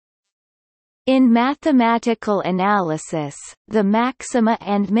In mathematical analysis, the maxima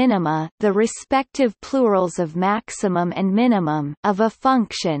and minima, the respective plurals of maximum and minimum, of a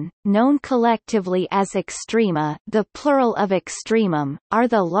function, known collectively as extrema, the plural of extremum, are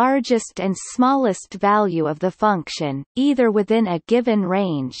the largest and smallest value of the function, either within a given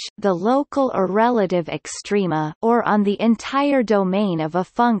range, the local or relative extrema, or on the entire domain of a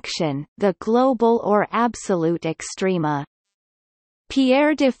function, the global or absolute extrema.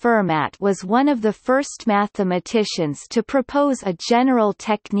 Pierre de Fermat was one of the first mathematicians to propose a general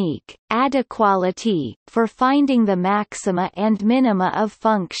technique, inequality, for finding the maxima and minima of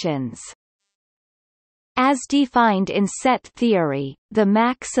functions. As defined in set theory, the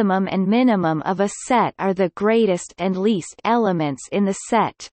maximum and minimum of a set are the greatest and least elements in the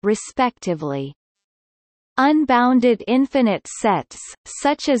set, respectively. Unbounded infinite sets,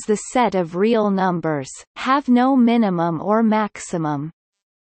 such as the set of real numbers, have no minimum or maximum.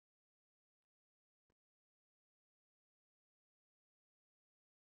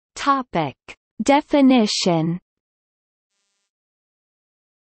 Topic: Definition.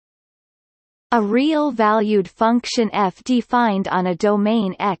 A real-valued function f defined on a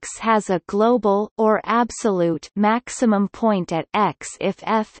domain X has a global or absolute maximum point at X if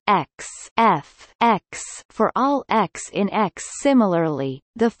f x for all x in X. Similarly,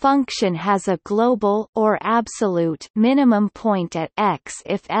 the function has a global or absolute minimum point at X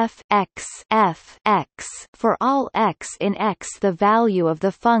if f x for all x in X. The value of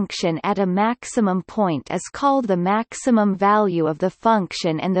the function at a maximum point is called the maximum value of the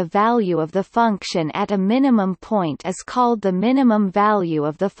function, and the value of the function at a minimum point is called the minimum value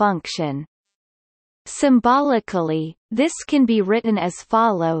of the function. Symbolically, this can be written as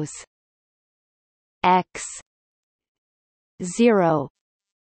follows: x 0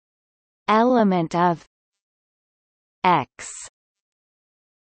 element of x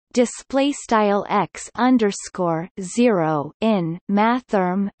display style x underscore 0 in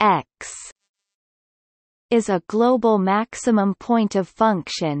mathrm x is a global maximum point of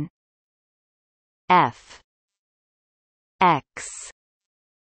function f x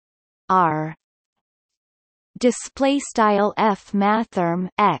r display style f mathrm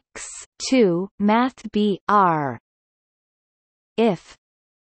x 2 math b r if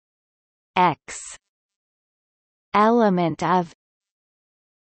x element of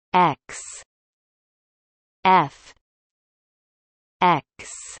x f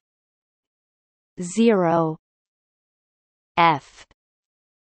x 0 f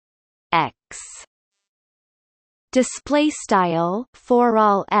x display style for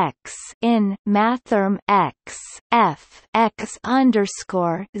all x in mathrm x f x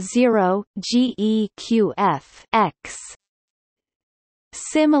underscore 0 geq f x.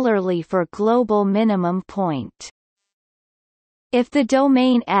 Similarly for global minimum point. If the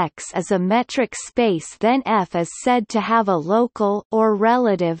domain X is a metric space, then f is said to have a local or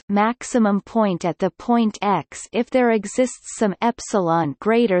relative maximum point at the point X if there exists some epsilon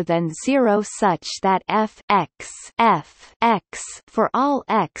greater than 0 such that f x for all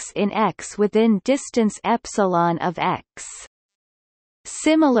x in X within distance epsilon of X.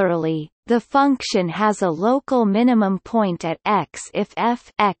 Similarly, the function has a local minimum point at X if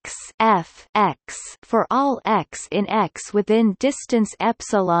f x for all x in X within distance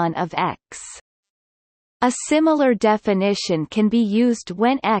epsilon of X. A similar definition can be used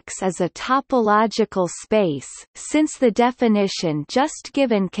when X is a topological space, since the definition just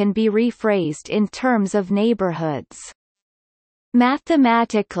given can be rephrased in terms of neighborhoods.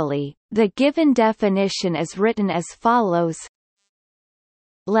 Mathematically, the given definition is written as follows: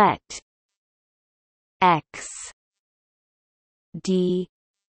 let x d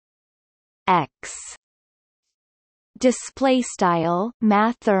x display style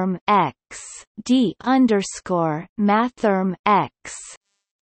mathrm x d underscore mathrm x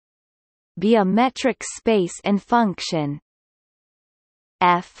be a metric space and function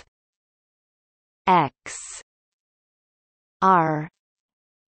f x r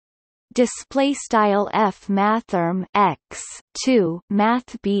display style f mathrm x 2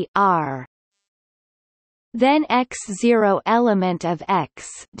 math b r. Then x0 element of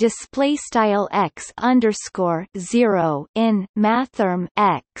x display style x underscore 0 in mathrm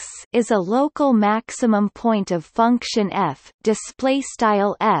x is a local maximum point of function f display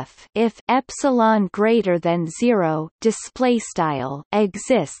style f if epsilon greater than 0 display style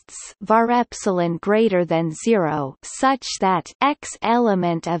exists var epsilon greater than 0 such that x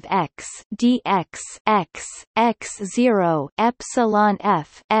element of x dx x x0 epsilon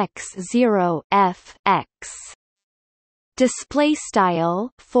f x0 f x. display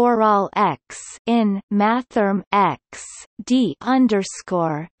style for all x in mathrm x d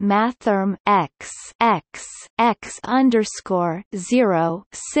underscore mathrm x x x underscore 0.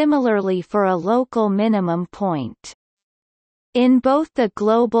 Similarly for a local minimum point. In both the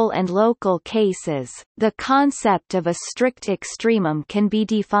global and local cases, the concept of a strict extremum can be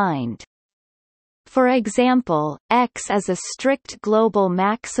defined. For example, x is a strict global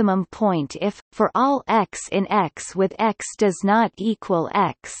maximum point if, for all x in X with x does not equal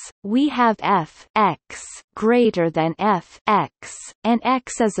x, we have f x greater than f x, and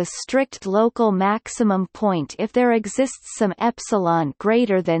x is a strict local maximum point if there exists some epsilon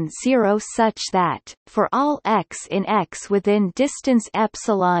greater than 0 such that, for all x in X within distance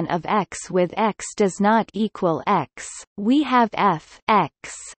epsilon of x with x does not equal x, we have f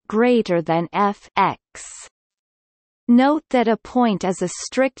x greater than f x. Note that a point is a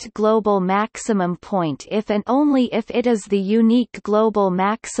strict global maximum point if and only if it is the unique global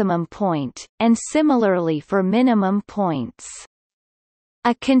maximum point, and similarly for minimum points.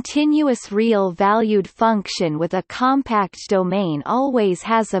 A continuous real-valued function with a compact domain always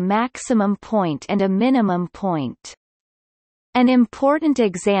has a maximum point and a minimum point. An important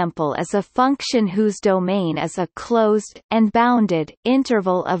example is a function whose domain is a closed, and bounded,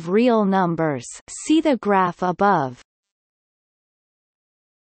 interval of real numbers. See the graph above.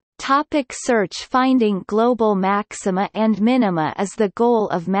 Topic search. Finding global maxima and minima is the goal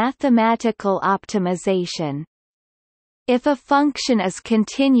of mathematical optimization. If a function is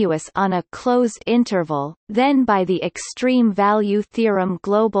continuous on a closed interval, then by the extreme value theorem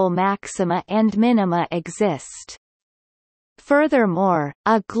global maxima and minima exist. Furthermore,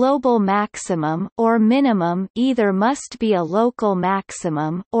 a global maximum or minimum either must be a local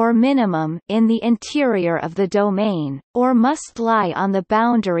maximum or minimum in the interior of the domain, or must lie on the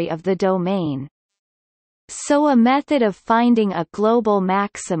boundary of the domain. So a method of finding a global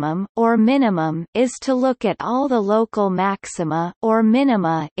maximum or minimum is to look at all the local maxima or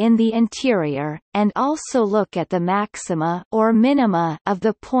minima in the interior, and also look at the maxima or minima of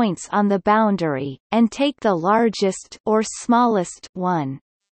the points on the boundary, and take the largest or smallest one.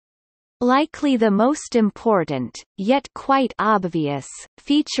 Likely the most important, yet quite obvious,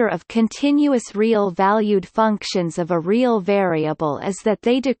 feature of continuous real-valued functions of a real variable is that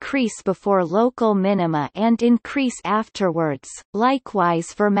they decrease before local minima and increase afterwards, likewise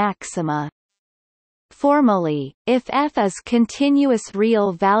for maxima. Formally, if f is continuous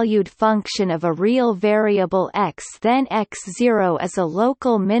real-valued function of a real variable x, then x0 is a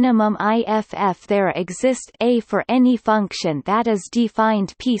local minimum if there exists a for any function that is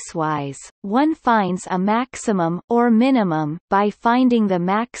defined piecewise. One finds a maximum or minimum by finding the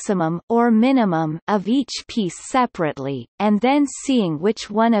maximum or minimum of each piece separately, and then seeing which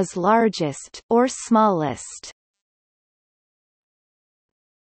one is largest or smallest.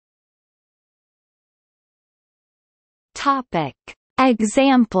 Topic.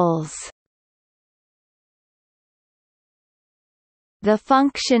 Examples. The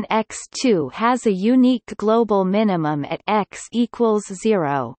function x2 has a unique global minimum at x equals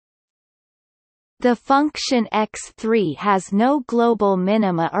 0. The function x3 has no global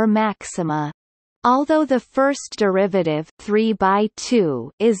minima or maxima. Although the first derivative 3 by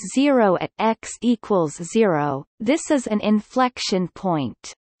 2 is 0 at x equals 0, this is an inflection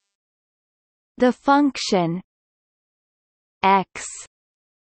point. The function x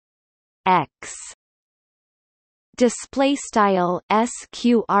x display style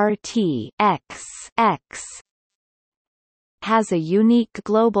sqrt x x has a unique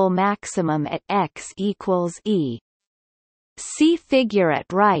global maximum at x equals e. See figure at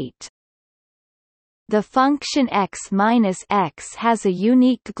right. The function x minus x has a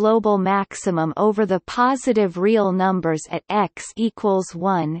unique global maximum over the positive real numbers at x equals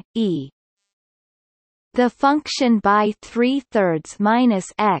 1, e. The function by 3/3 minus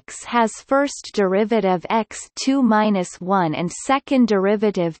x has first derivative x2 minus 1 and second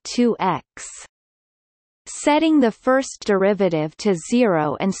derivative 2x. Setting the first derivative to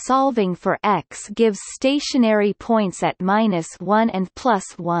 0 and solving for x gives stationary points at -1 and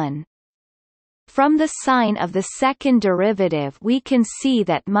 +1. From the sign of the second derivative we can see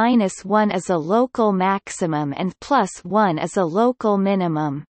that -1 is a local maximum and +1 is a local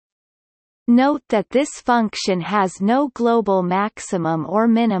minimum. Note that this function has no global maximum or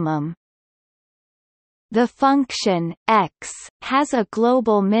minimum. The function x has a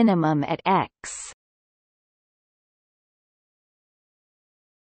global minimum at x.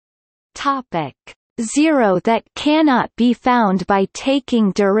 Topic 0 that cannot be found by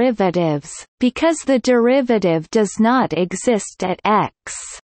taking derivatives, because the derivative does not exist at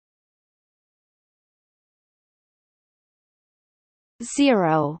x.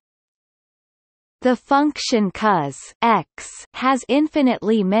 0. The function cos x has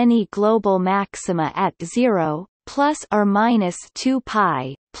infinitely many global maxima at 0, plus or minus 2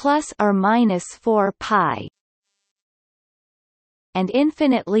 pi, plus or minus 4 pi, and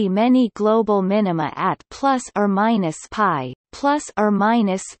infinitely many global minima at plus or minus pi, plus or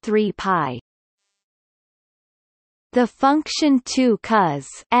minus 3 pi. The function 2 cos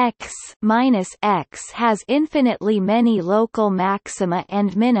x minus x has infinitely many local maxima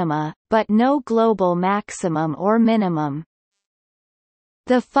and minima, but no global maximum or minimum.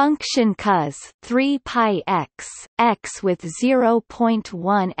 The function cos 3 pi x, x with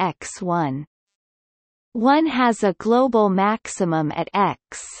 0.1 x1. 1 has a global maximum at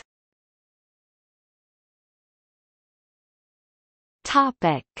x.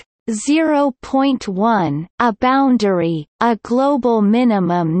 Topic 0.1, a boundary, a global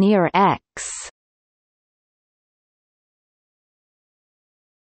minimum near x.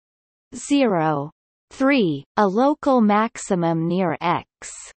 0.3, a local maximum near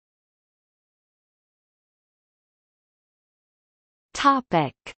x.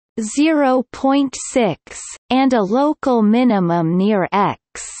 Topic 0.6, and a local minimum near x.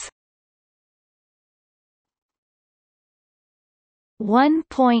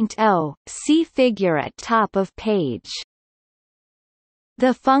 1.0, see figure at top of page.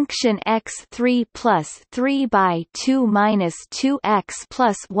 The function x3 plus 3 by 2 minus 2x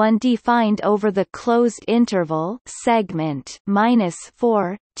plus 1 defined over the closed interval segment minus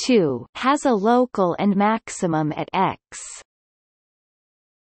 4, 2 has a local and maximum at x.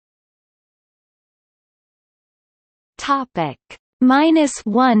 Topic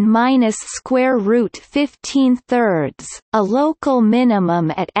 -1 minus square root 15/3, a local minimum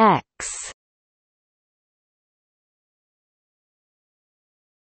at x.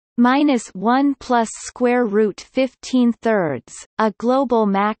 -1 plus square root 15/3, a global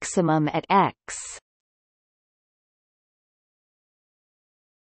maximum at x.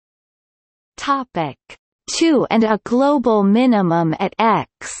 Topic 2 and a global minimum at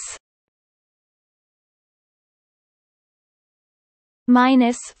x.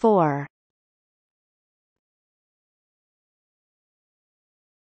 -4.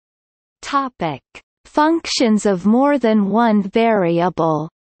 Topic: Functions of more than one variable.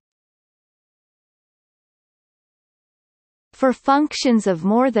 For functions of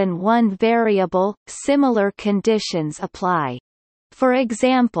more than one variable, similar conditions apply. For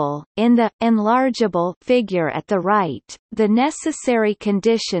example, in the enlargeable figure at the right, the necessary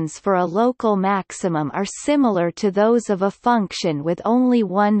conditions for a local maximum are similar to those of a function with only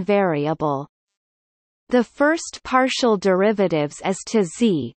one variable. The first partial derivatives as to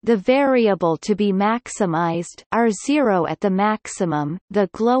z, the variable to be maximized, are 0 at the maximum, the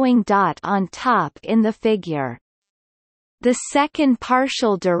glowing dot on top in the figure. The second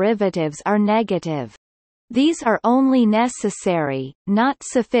partial derivatives are negative. These are only necessary, not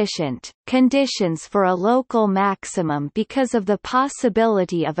sufficient, conditions for a local maximum because of the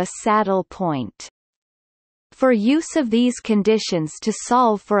possibility of a saddle point. For use of these conditions to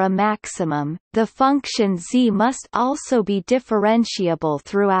solve for a maximum, the function z must also be differentiable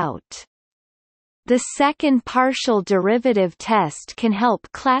throughout. The second partial derivative test can help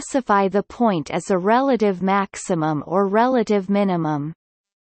classify the point as a relative maximum or relative minimum.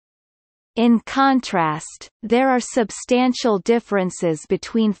 In contrast, there are substantial differences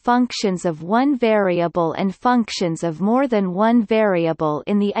between functions of one variable and functions of more than one variable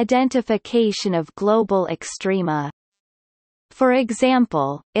in the identification of global extrema. For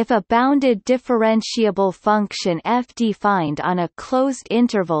example, if a bounded differentiable function f defined on a closed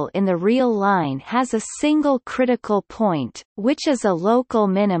interval in the real line has a single critical point, which is a local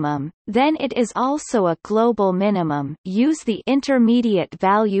minimum, then it is also a global minimum. Use the intermediate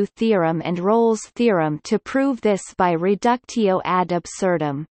value theorem and Rolle's theorem to prove this by reductio ad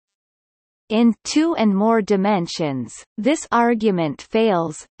absurdum. In two and more dimensions, this argument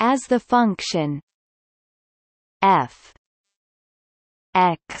fails, as the function f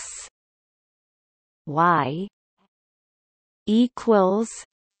x y equals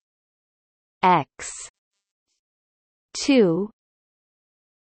x 2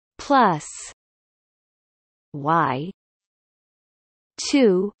 plus y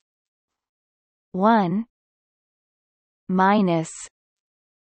 2 1 minus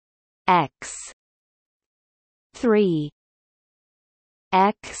x 3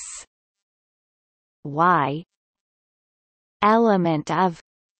 x y element of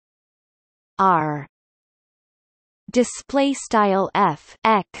R. Display style f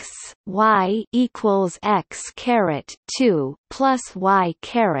x y equals x caret 2 plus y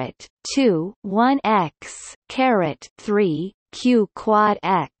caret 2 1 x caret 3 q quad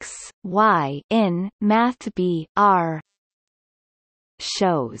x y in Math B R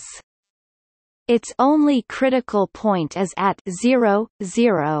shows. Its only critical point is at 0,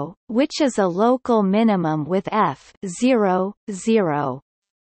 0, which is a local minimum with f 0, 0.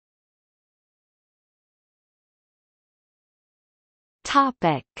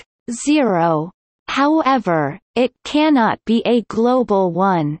 Topic 0. However, it cannot be a global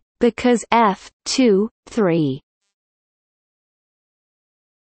one, because f 2, 3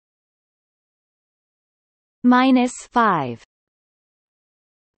 minus 5.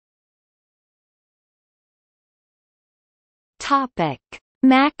 Topic: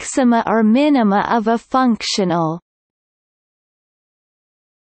 Maxima or minima of a functional.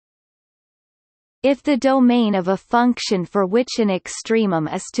 If the domain of a function for which an extremum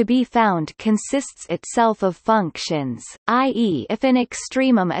is to be found consists itself of functions, i.e. if an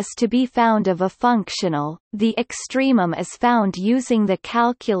extremum is to be found of a functional, the extremum is found using the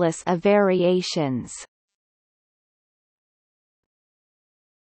calculus of variations.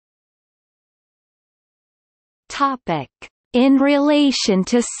 Topic: In relation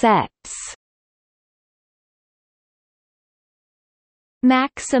to sets.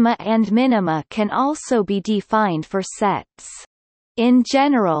 Maxima and minima can also be defined for sets. In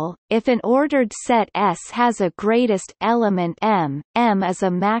general, if an ordered set S has a greatest element M, M is a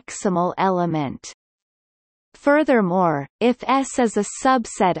maximal element. Furthermore, if S is a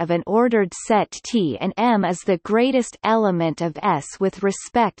subset of an ordered set T and M is the greatest element of S with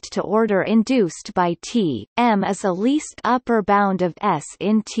respect to order induced by T, M is a least upper bound of S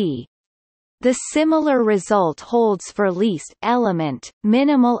in T. The similar result holds for least element,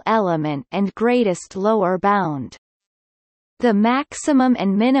 minimal element and greatest lower bound. The maximum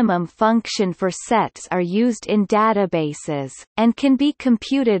and minimum function for sets are used in databases, and can be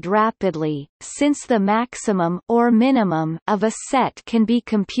computed rapidly, since the maximum or minimum of a set can be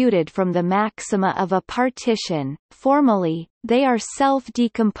computed from the maxima of a partition. Formally, they are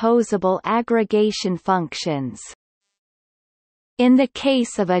self-decomposable aggregation functions. In the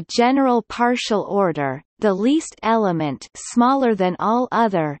case of a general partial order, the least element smaller than all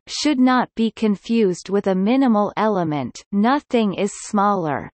other should not be confused with a minimal element, nothing is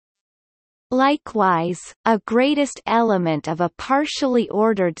smaller. Likewise, a greatest element of a partially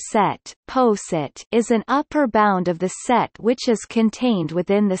ordered set poset is an upper bound of the set which is contained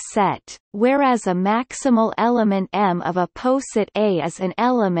within the set, whereas a maximal element M of a poset A is an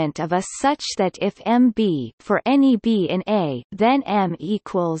element of a such that if M be for any B in A, then M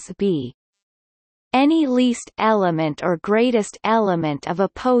equals B. Any least element or greatest element of a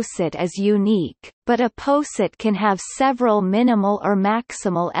poset is unique, but a poset can have several minimal or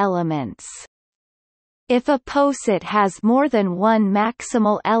maximal elements. If a poset has more than one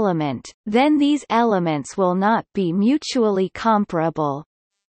maximal element, then these elements will not be mutually comparable.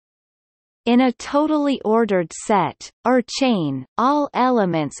 In a totally ordered set, or chain, all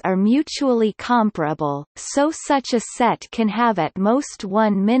elements are mutually comparable, so such a set can have at most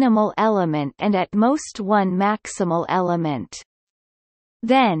one minimal element and at most one maximal element.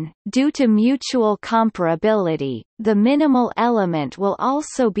 Then, due to mutual comparability, the minimal element will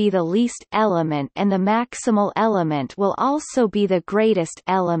also be the least element and the maximal element will also be the greatest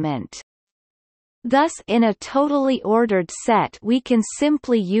element. Thus in a totally ordered set we can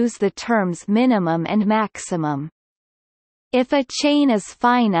simply use the terms minimum and maximum. If a chain is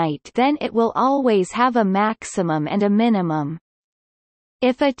finite then it will always have a maximum and a minimum.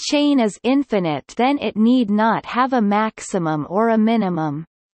 If a chain is infinite then it need not have a maximum or a minimum.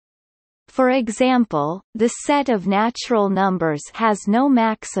 For example, the set of natural numbers has no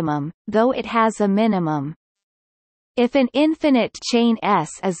maximum, though it has a minimum. If an infinite chain S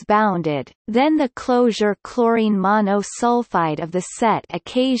is bounded, then the closure chlorine monosulfide of the set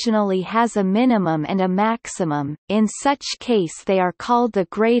occasionally has a minimum and a maximum. In such case they are called the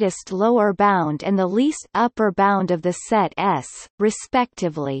greatest lower bound and the least upper bound of the set S,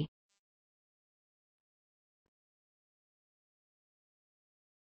 respectively.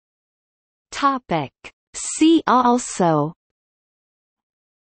 Topic: See also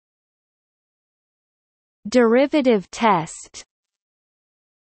derivative test,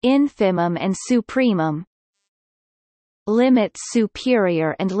 infimum and supremum, limit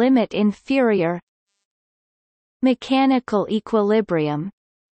superior and limit inferior, mechanical equilibrium,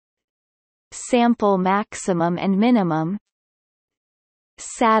 sample maximum and minimum,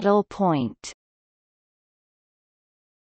 saddle point.